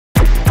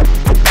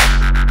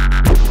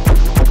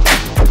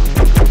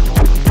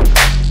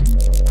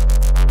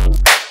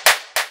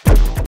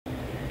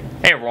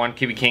everyone,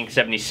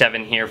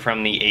 QBKing77 here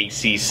from the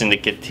AC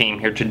Syndicate team,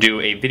 here to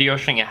do a video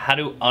showing you how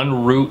to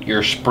unroot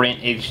your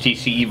Sprint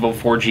HTC EVO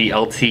 4G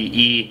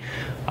LTE.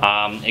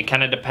 It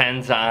kind of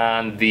depends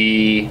on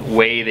the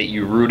way that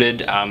you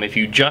rooted. If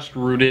you just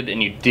rooted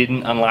and you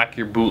didn't unlock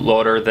your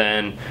bootloader,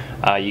 then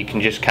you can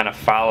just kind of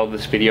follow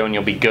this video and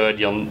you'll be good.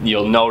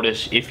 You'll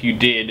notice if you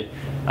did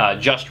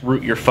just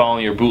root your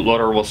phone, your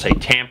bootloader will say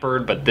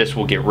tampered, but this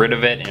will get rid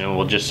of it and it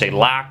will just say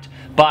locked.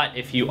 But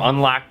if you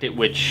unlocked it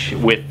with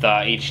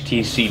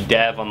HTC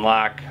Dev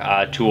Unlock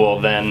tool,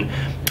 then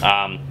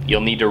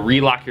you'll need to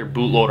relock your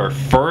bootloader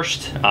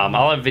first.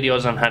 I'll have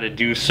videos on how to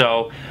do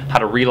so, how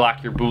to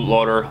relock your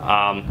bootloader.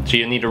 So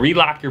you'll need to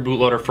relock your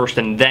bootloader first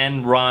and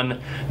then run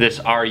this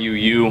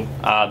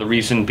RUU. The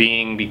reason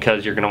being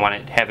because you're going to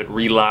want to have it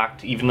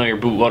relocked, even though your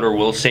bootloader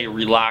will say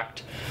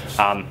relocked.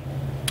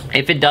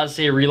 If it does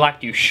say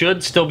relocked, you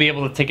should still be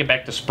able to take it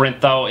back to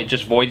Sprint though. It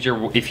just voids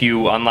your, if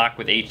you unlock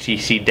with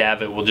HTC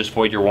Dev, it will just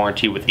void your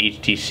warranty with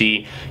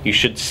HTC. You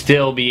should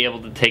still be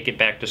able to take it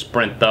back to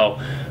Sprint though.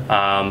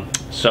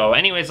 So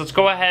anyways, let's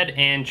go ahead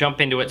and jump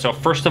into it. So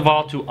first of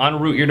all, to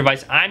unroot your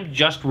device, I'm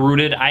just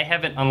rooted. I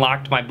haven't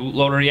unlocked my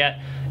bootloader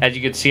yet. As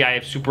you can see, I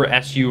have Super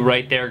SU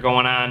right there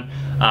going on.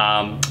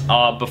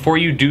 Before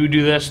you do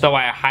this though,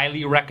 I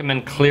highly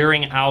recommend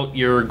clearing out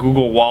your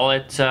Google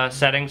Wallet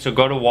settings. So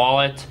go to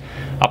Wallet.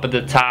 Up at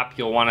the top,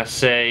 you'll want to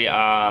say,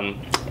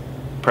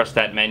 press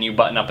that menu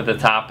button up at the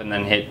top and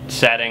then hit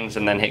settings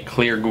and then hit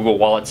clear Google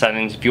Wallet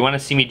settings. If you want to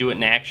see me do it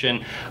in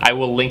action, I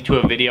will link to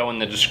a video in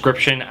the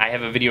description. I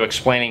have a video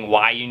explaining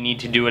why you need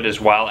to do it as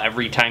well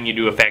every time you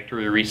do a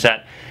factory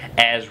reset,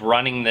 as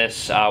running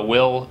this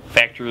will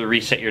factory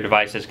reset your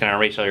device. It's going to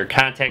erase all your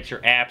contacts,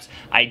 your apps.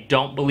 I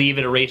don't believe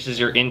it erases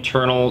your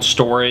internal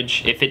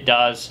storage. If it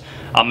does,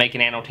 I'll make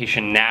an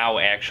annotation now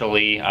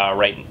actually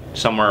right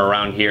somewhere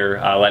around here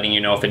letting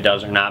you know if it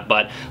does or not.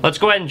 But let's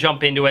go ahead and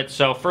jump into it.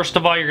 So first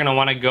of all, you're going to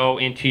want to go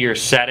into your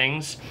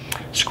settings,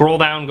 scroll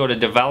down, go to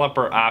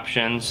developer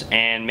options,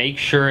 and make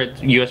sure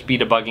USB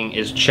debugging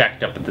is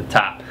checked up at the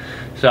top.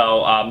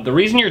 So the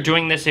reason you're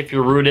doing this if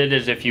you're rooted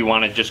is if you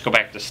want to just go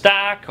back to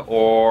stock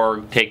or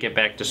take it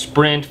back to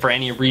Sprint for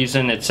any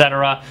reason,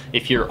 etc.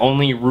 If you're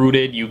only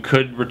rooted, you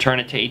could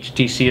return it to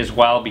HTC as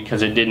well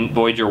because it didn't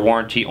void your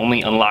warranty.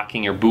 Only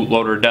unlocking your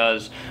bootloader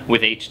does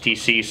with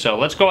HTC. So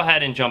let's go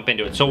ahead and jump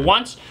into it. So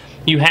once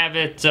you have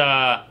it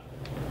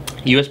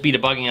USB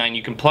debugging on,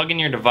 you can plug in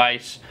your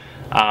device.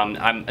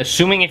 I'm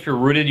assuming if you're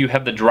rooted, you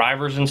have the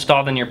drivers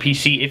installed on your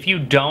PC. If you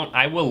don't,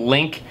 I will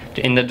link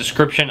in the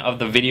description of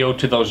the video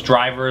to those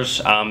drivers.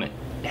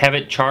 Have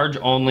it charge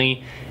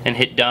only and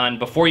hit done.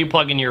 Before you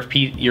plug in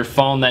your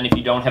phone, then if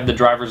you don't have the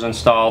drivers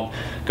installed,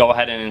 go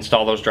ahead and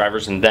install those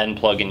drivers and then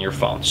plug in your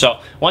phone. So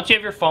once you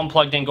have your phone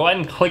plugged in, go ahead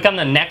and click on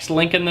the next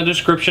link in the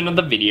description of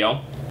the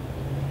video.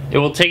 It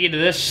will take you to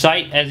this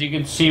site. As you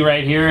can see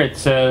right here, it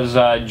says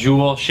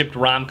Jewel, shipped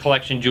ROM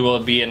collection. Jewel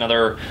would be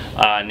another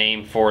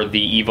name for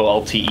the EVO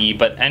LTE.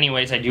 But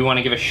anyways, I do want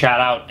to give a shout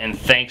out and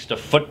thanks to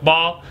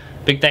Football.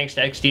 Big thanks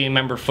to XDA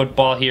member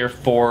Football here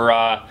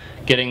for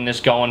getting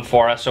this going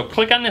for us. So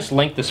click on this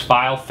link, this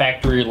file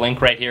factory link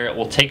right here. It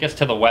will take us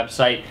to the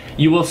website.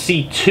 You will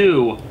see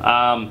two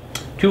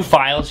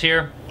files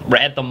here.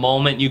 At the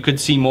moment, you could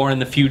see more in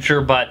the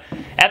future, but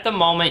at the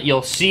moment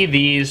you'll see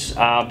these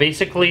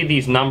basically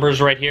these numbers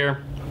right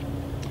here.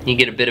 You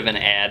get a bit of an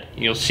ad.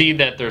 You'll see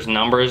that there's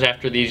numbers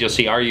after these. You'll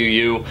see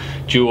RUU,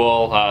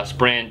 Jewel,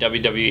 Sprint,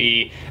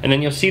 WWE, and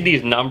then you'll see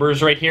these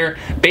numbers right here.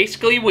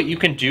 Basically what you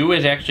can do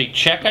is actually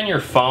check on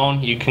your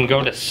phone. You can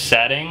go to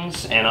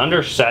settings, and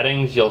under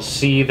settings you'll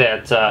see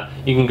that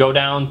you can go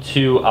down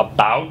to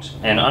about,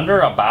 and under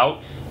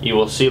about you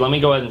will see, let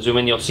me go ahead and zoom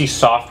in, you'll see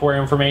software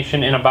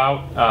information in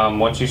about.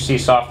 Once you see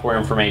software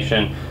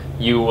information,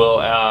 you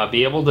will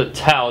be able to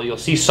tell, you'll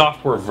see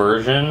software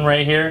version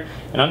right here,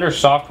 and under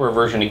software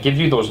version it gives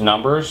you those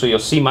numbers. So you'll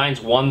see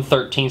mine's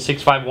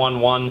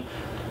 113.651.1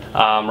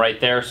 right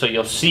there. So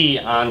you'll see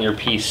on your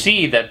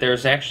PC that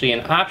there's actually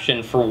an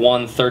option for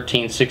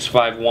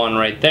 113.651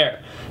 right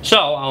there. So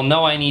I'll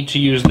know I need to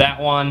use that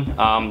one.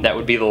 That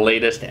would be the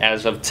latest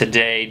as of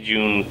today,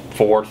 June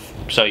 4th.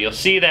 So you'll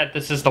see that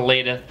this is the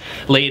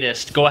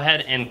latest. Go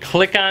ahead and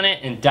click on it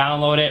and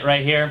download it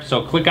right here.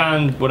 So click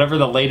on whatever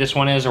the latest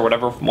one is or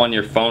whatever one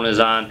your phone is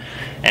on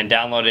and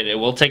download it. It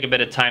will take a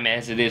bit of time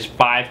as it is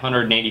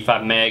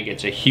 585 meg.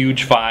 It's a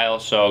huge file,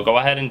 so go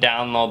ahead and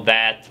download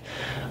that.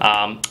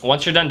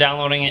 Once you're done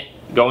downloading it,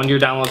 go into your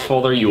downloads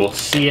folder. You will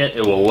see it.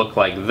 It will look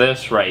like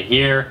this right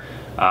here.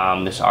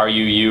 This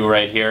RUU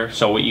right here.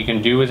 So what you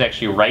can do is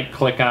actually right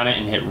click on it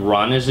and hit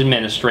run as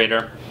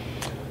administrator.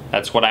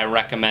 That's what I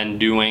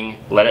recommend doing.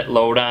 Let it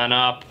load on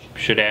up.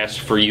 Should ask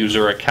for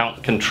user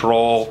account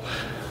control.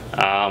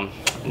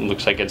 It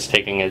looks like it's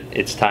taking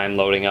its time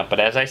loading up,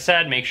 but as I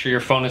said, make sure your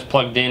phone is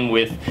plugged in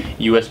with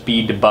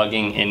USB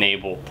debugging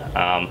enabled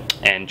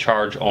and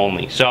charge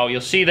only. So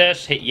you'll see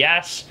this, hit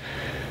yes.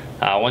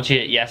 Once you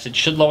hit yes, it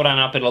should load on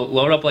up. It'll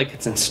load up like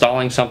it's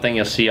installing something.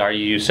 You'll see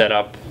RUU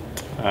setup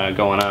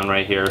going on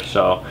right here.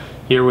 So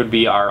here would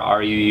be our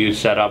RUU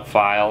setup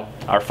file.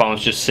 Our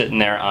phone's just sitting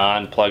there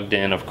on, plugged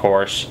in, of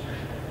course.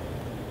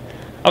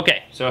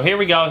 Okay, so here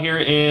we go. Here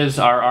is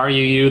our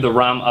RUU, the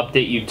ROM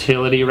update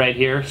utility right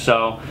here.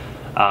 So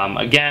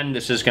again,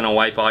 this is going to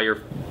wipe all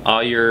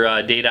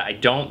your data. I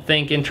don't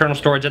think internal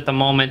storage at the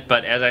moment,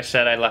 but as I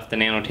said, I left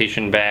an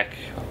annotation back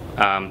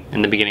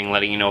in the beginning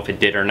letting you know if it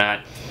did or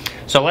not.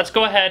 So let's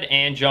go ahead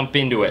and jump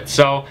into it.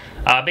 So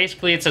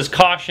basically it says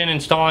caution,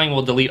 installing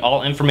will delete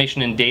all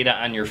information and data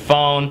on your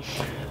phone.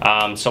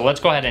 So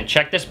let's go ahead and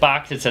check this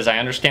box. It says I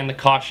understand the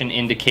caution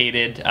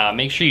indicated.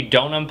 Make sure you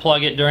don't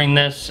unplug it during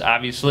this.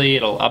 Obviously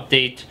it'll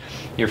update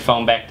your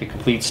phone back to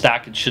complete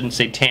stock. It shouldn't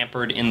say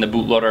tampered in the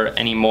bootloader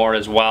anymore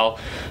as well.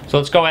 So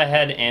let's go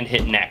ahead and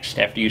hit next.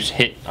 After you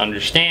hit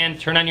understand,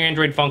 turn on your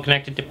Android phone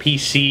connected to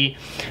PC.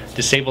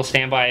 Disable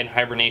standby and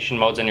hibernation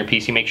modes on your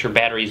PC. Make sure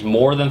battery is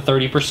more than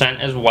 30%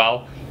 as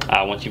well.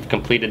 Once you've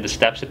completed the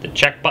steps, hit the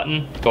check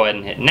button. Go ahead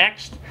and hit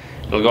next.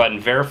 It'll go ahead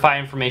and verify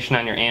information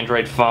on your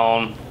Android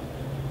phone.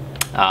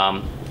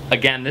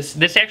 Again,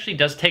 this actually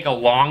does take a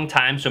long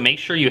time, so make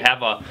sure you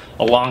have a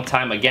long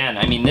time. Again,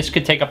 I mean, this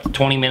could take up to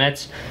 20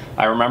 minutes.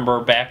 I remember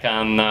back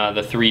on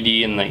the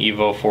 3D and the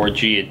EVO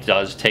 4G, it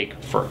does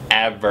take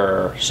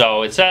forever.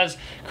 So it says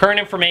current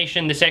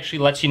information. This actually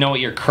lets you know what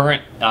your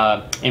current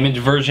image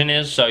version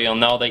is, so you'll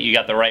know that you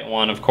got the right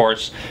one, of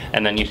course.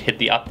 And then you hit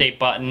the update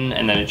button,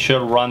 and then it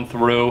should run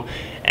through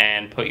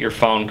and put your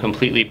phone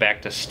completely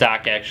back to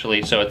stock,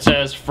 actually. So it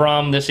says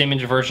from this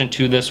image version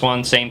to this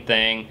one, same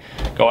thing.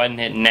 Go ahead and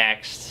hit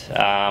next.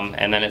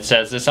 And then it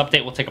says this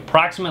update will take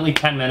approximately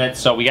 10 minutes,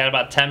 so we got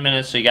about 10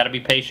 minutes, so you got to be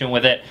patient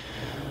with it.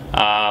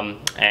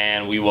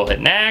 And we will hit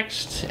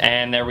next,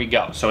 and there we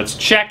go. So it's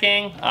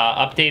checking,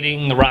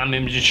 updating the ROM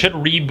image. It should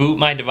reboot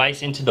my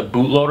device into the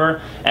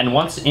bootloader, and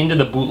once into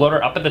the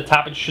bootloader, up at the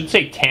top it should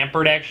say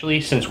tampered,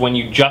 actually, since when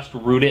you just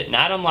root it,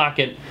 not unlock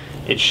it,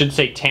 it should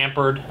say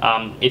tampered.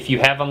 If you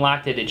have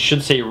unlocked it, it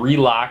should say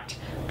relocked,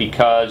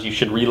 because you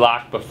should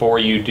relock before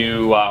you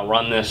do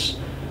run this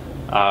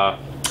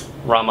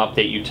ROM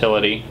update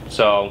utility.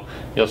 So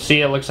you'll see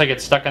it looks like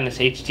it's stuck on this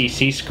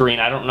HTC screen.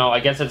 I don't know, I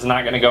guess it's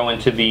not going to go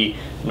into the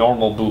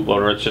normal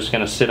bootloader. It's just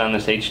going to sit on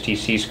this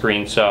HTC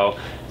screen. So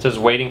it says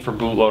waiting for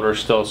bootloader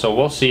still. So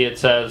we'll see. It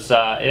says it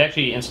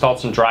actually installed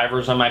some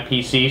drivers on my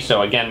PC.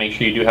 So again, make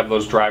sure you do have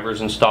those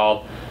drivers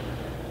installed.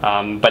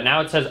 But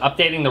now it says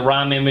updating the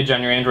ROM image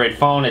on your Android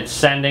phone. It's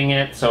sending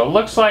it. So it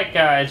looks like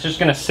it's just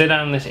going to sit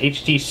on this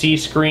HTC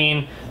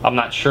screen. I'm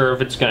not sure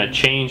if it's going to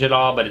change at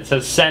all, but it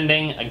says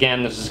sending.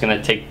 Again, this is going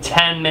to take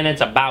 10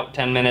 minutes, about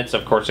 10 minutes.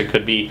 Of course, it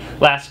could be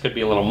less, could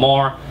be a little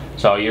more.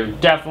 So you're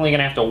definitely going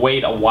to have to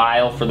wait a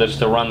while for this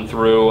to run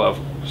through.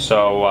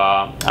 So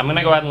I'm going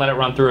to go ahead and let it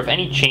run through. If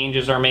any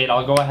changes are made,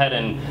 I'll go ahead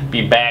and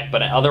be back.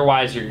 But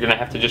otherwise, you're going to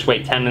have to just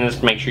wait 10 minutes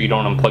to make sure you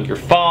don't unplug your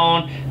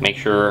phone, make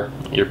sure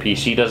your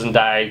PC doesn't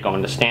die, go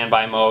into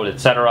standby mode,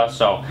 etc.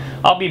 So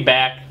I'll be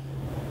back.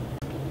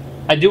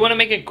 I do want to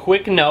make a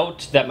quick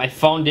note that my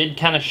phone did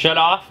kind of shut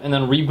off and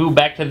then reboot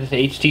back to this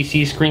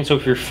HTC screen. So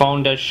if your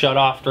phone does shut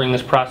off during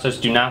this process,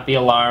 do not be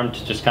alarmed.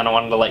 Just kind of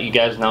wanted to let you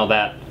guys know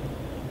that.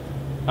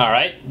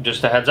 Alright,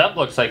 just a heads up,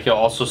 looks like you'll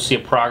also see a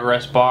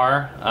progress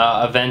bar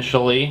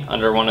eventually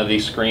under one of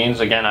these screens.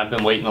 Again, I've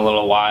been waiting a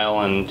little while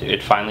and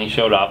it finally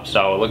showed up,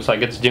 so it looks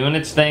like it's doing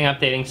its thing,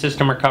 updating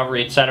system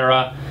recovery,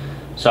 etc.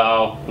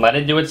 So let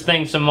it do its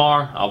thing some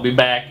more. I'll be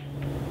back.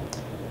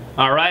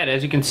 Alright,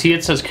 as you can see,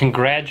 it says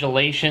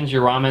congratulations,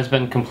 your ROM has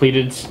been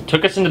completed. It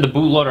took us into the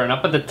bootloader, and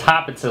up at the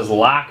top it says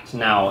locked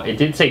now. It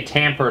did say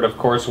tampered, of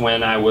course,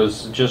 when I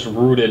was just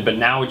rooted, but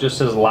now it just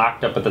says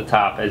locked up at the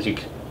top, as you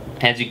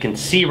can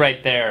see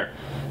right there.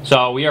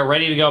 So we are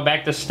ready to go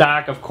back to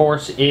stock. Of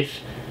course, if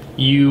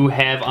you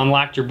have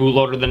unlocked your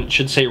bootloader, then it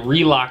should say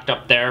relocked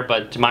up there,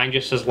 but mine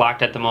just says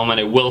locked at the moment.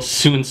 It will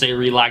soon say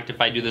relocked if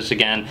I do this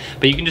again.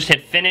 But you can just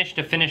hit finish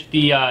to finish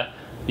the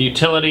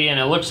utility, and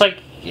it looks like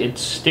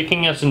it's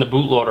sticking us in the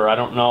bootloader. I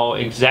don't know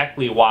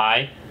exactly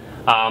why,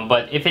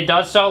 but if it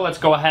does so, let's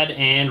go ahead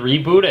and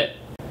reboot it.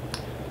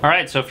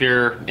 Alright, so if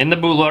you're in the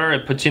bootloader,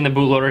 it puts you in the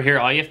bootloader here.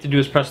 All you have to do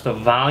is press the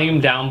volume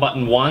down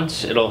button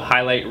once. It'll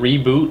highlight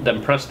reboot,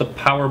 then press the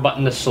power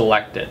button to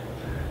select it.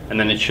 And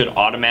then it should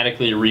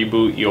automatically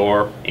reboot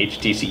your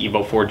HTC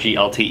EVO 4G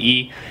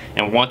LTE.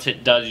 And once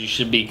it does, you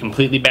should be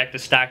completely back to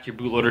stock. Your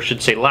bootloader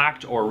should say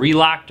locked or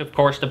relocked, of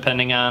course,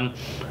 depending on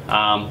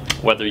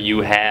whether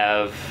you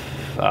have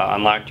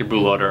unlocked your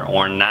bootloader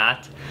or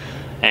not.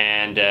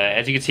 And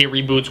as you can see, it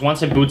reboots.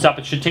 Once it boots up,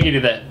 it should take you to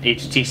the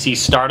HTC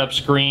startup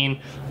screen.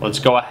 Let's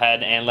go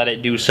ahead and let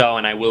it do so,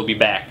 and I will be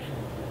back.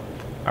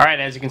 Alright,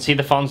 as you can see,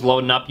 the phone's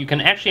loading up. You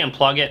can actually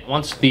unplug it.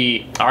 Once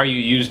the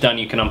RUU is done,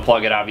 you can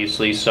unplug it,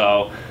 obviously.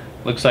 So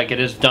looks like it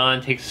is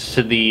done. Takes us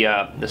to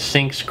the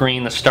sync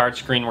screen, the start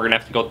screen. We're going to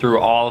have to go through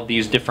all of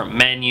these different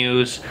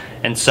menus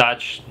and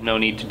such. No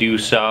need to do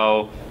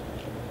so.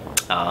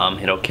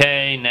 Hit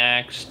OK,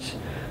 next,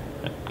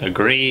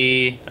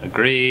 agree,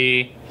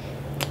 agree.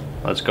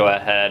 Let's go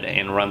ahead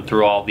and run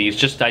through all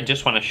these. I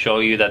just want to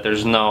show you that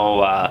there's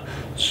no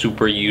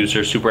super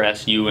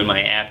SU in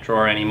my app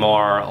drawer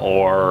anymore,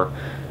 or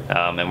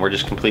and we're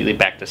just completely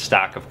back to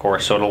stock, of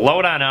course. So it'll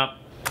load on up.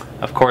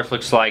 Of course,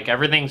 looks like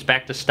everything's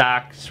back to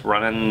stock. It's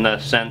running the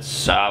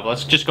sense.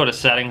 Let's just go to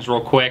settings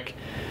real quick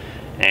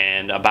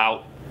and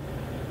about.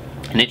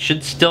 And it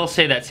should still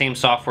say that same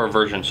software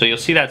version. So you'll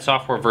see that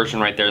software version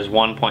right there is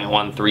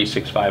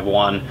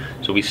 1.13651.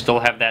 So we still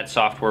have that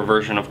software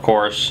version, of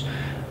course.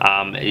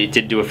 It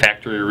did do a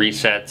factory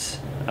reset,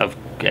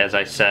 as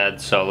I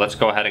said. So let's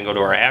go ahead and go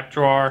to our app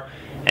drawer,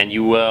 and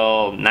you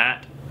will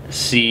not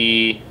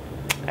see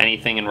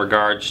anything in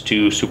regards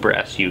to Super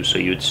SU. So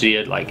you'd see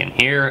it like in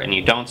here, and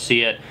you don't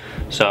see it.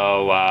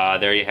 So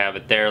there you have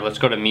it there. Let's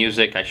go to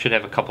music. I should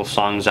have a couple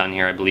songs on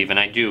here, I believe, and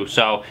I do.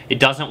 So it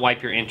doesn't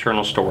wipe your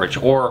internal storage,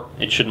 or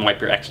it shouldn't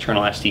wipe your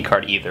external SD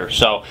card either.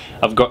 So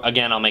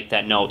again, I'll make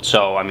that note.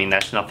 So I mean,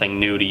 that's nothing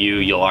new to you.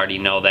 You'll already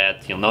know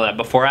that. You'll know that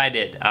before I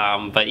did.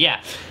 But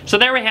yeah, so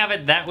there we have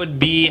it. That would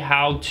be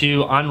how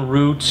to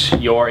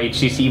unroot your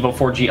HTC EVO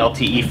 4G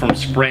LTE from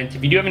Sprint.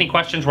 If you do have any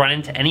questions, run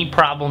into any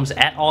problems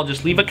at all,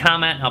 just leave a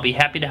comment. I'll be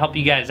happy to help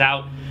you guys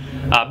out.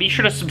 Be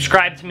sure to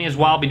subscribe to me as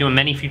well. I'll be doing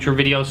many future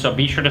videos, so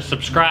be sure to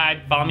subscribe.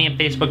 Follow me on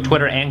Facebook,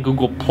 Twitter, and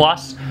Google+.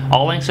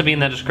 All links will be in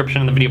the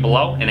description of the video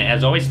below. And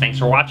as always, thanks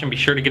for watching. Be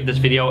sure to give this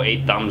video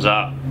a thumbs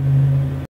up.